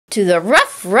to the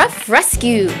rough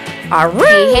rescue.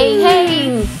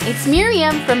 Hey, it's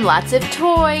Miriam from Lots of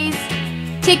Toys.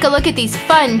 Take a look at these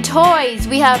fun toys.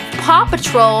 We have Paw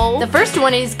Patrol. The first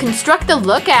one is Construct the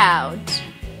Lookout.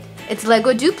 It's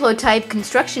Lego Duplo type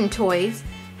construction toys.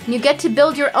 And you get to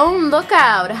build your own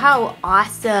lookout. How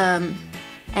awesome.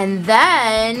 And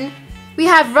then we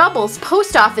have Rubble'S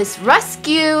Post Office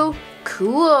Rescue.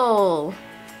 Cool.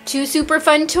 2 super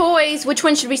fun toys. Which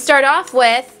one should we start off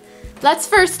with? Let's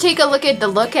first take a look at the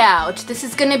lookout. This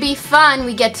is gonna be fun.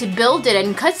 We get to build it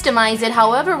and customize it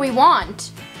however we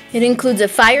want. It includes a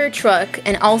fire truck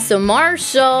and also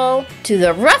Marshall to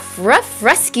the rough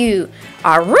rescue.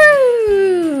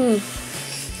 Aroo!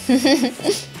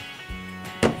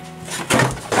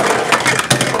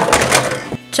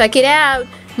 Check it out.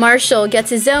 Marshall gets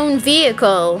his own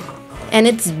vehicle. And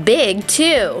it's big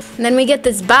too. And then we get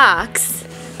this box.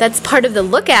 That's part of the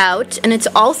lookout, and it's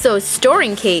also a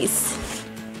storing case.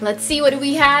 Let's see what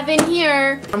we have in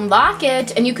here. Unlock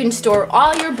it, and you can store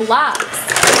all your blocks.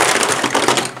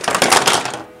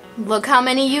 Look how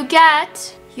many you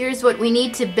get. Here's what we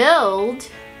need to build.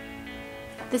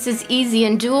 This is easy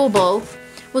and doable.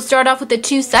 We'll start off with the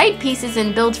 2 side pieces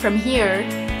and build from here.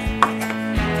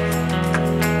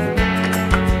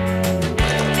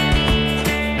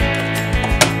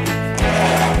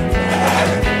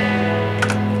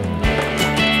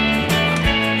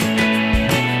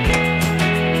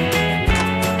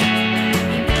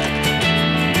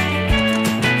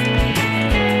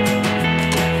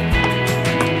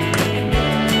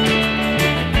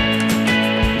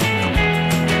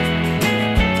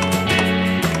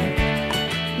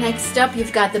 Next up,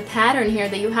 you've got the pattern here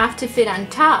that you have to fit on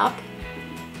top.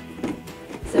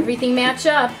 Does everything match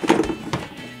up?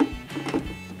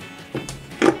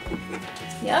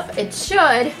 Yep, it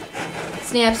should.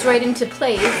 Snaps right into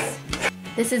place.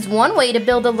 This is one way to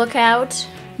build a lookout.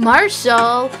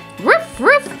 Marshall, ruff,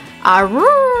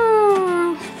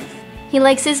 aroo. He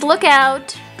likes his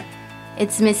lookout.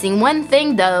 It's missing one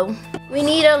thing though. We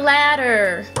need a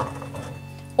ladder.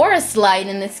 Or a slide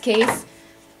in this case.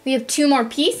 We have 2 more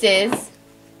pieces.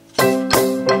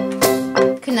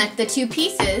 Connect the 2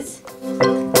 pieces.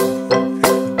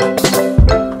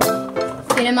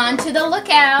 Fit them onto the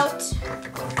lookout.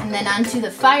 And then onto the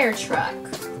fire truck.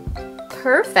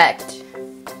 Perfect.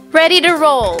 Ready to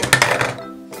roll.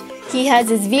 He has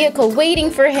his vehicle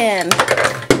waiting for him.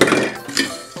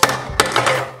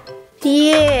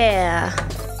 Yeah.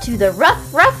 To the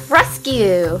rough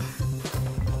rescue.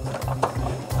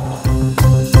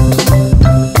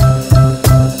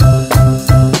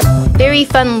 Very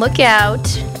fun lookout.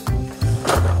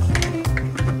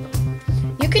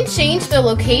 You can change the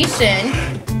location.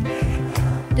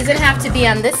 Doesn't have to be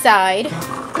on this side.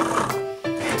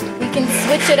 We can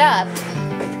switch it up.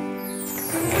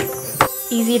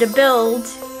 Easy to build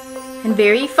and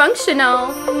very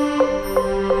functional.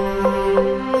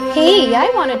 Hey,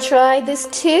 I want to try this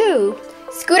too.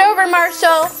 Scoot over,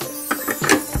 Marshall.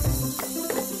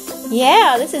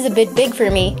 Yeah, this is a bit big for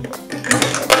me.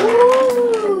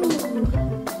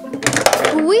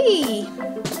 Wee!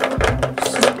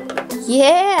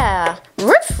 Yeah!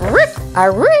 Ruff,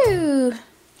 aroo!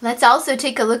 Let's also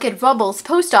take a look at Rubble'S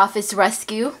Post Office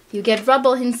Rescue. You get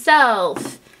Rubble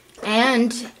himself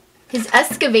and his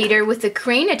excavator with a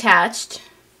crane attached.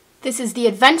 This is the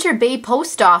Adventure Bay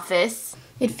Post Office.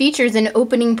 It features an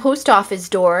opening post office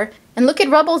door. And look at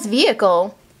Rubble's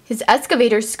vehicle. His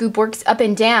excavator scoop works up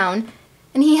and down,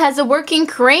 and he has a working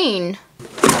crane.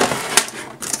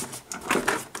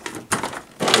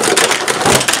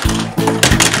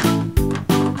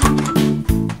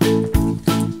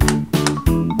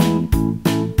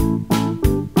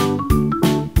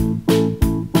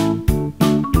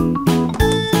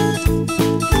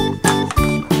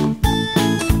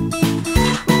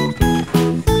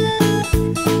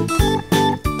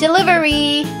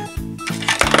 Delivery!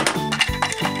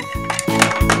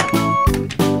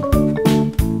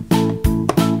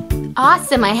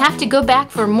 Awesome, I have to go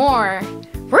back for more.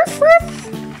 Ruff, ruff.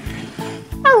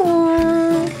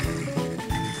 Oh.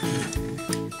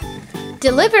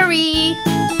 Delivery!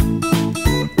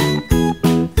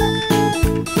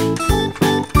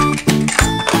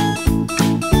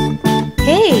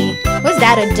 Hey, was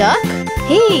that a duck?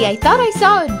 Hey, I thought I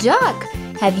saw a duck.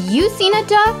 Have you seen a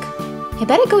duck? I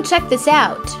better go check this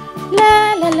out.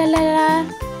 La la la la la.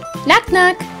 Knock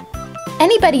knock.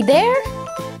 Anybody there?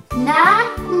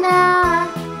 Knock knock.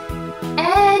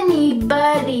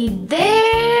 Anybody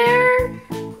there?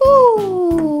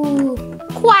 Ooh.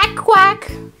 Quack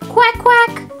quack. Quack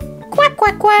quack. Quack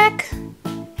quack quack.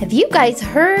 Have you guys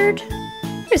heard?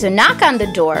 There's a knock on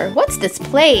the door. What's this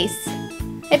place?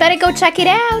 I better go check it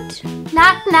out.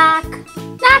 Knock, knock.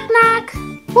 Knock, knock.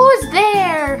 Who's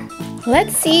there?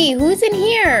 Let's see, who's in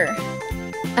here?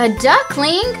 A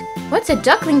duckling? What's a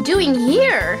duckling doing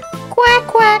here? Quack,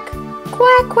 quack,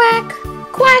 quack, quack,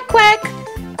 quack, quack,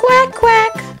 quack,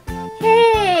 quack.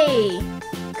 Hey,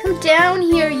 come down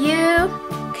here, you.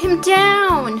 Come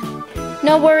down.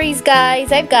 No worries,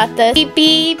 guys, I've got this. Beep,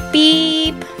 beep,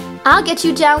 beep. I'll get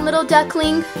you down, little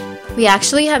duckling. We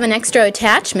actually have an extra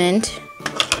attachment.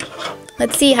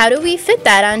 Let's see, how do we fit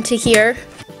that onto here?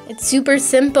 It's super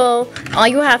simple. All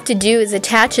you have to do is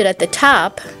attach it at the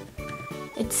top.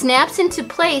 It snaps into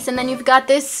place, and then you've got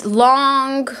this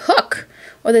long hook,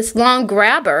 or this long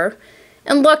grabber.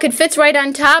 And look, it fits right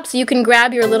on top, so you can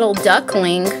grab your little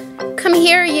duckling. Come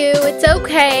here, you. It's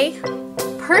okay.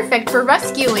 Perfect for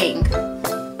rescuing.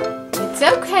 It's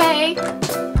okay.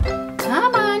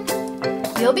 Come on.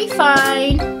 You'll be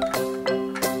fine.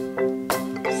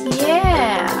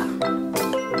 Yeah.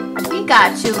 We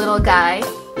got you, little guy.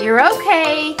 You're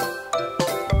okay.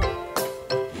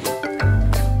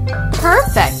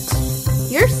 Perfect.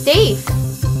 You're safe.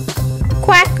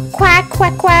 Quack, quack,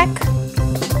 quack, quack.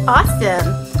 Awesome.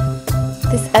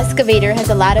 This excavator has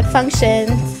a lot of functions.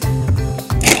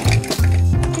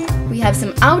 We have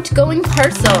some outgoing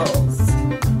parcels.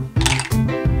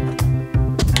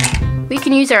 We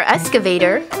can use our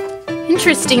excavator.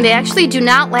 Interesting, they actually do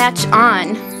not latch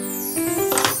on.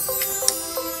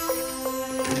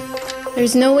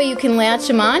 There's no way you can latch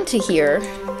them onto here.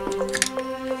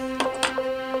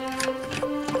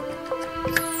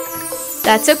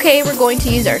 That's okay, we're going to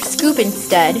use our scoop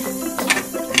instead.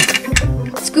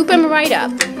 Scoop them right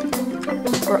up.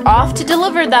 We're off to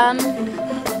deliver them.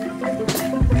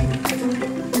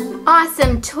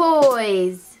 Awesome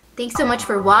toys! Thanks so much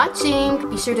for watching.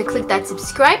 Be sure to click that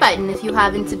subscribe button if you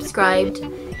haven't subscribed.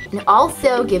 And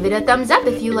also give it a thumbs up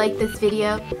if you like this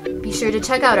video. Be sure to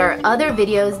check out our other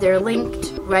videos. They're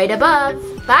linked right above.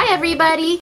 Bye everybody!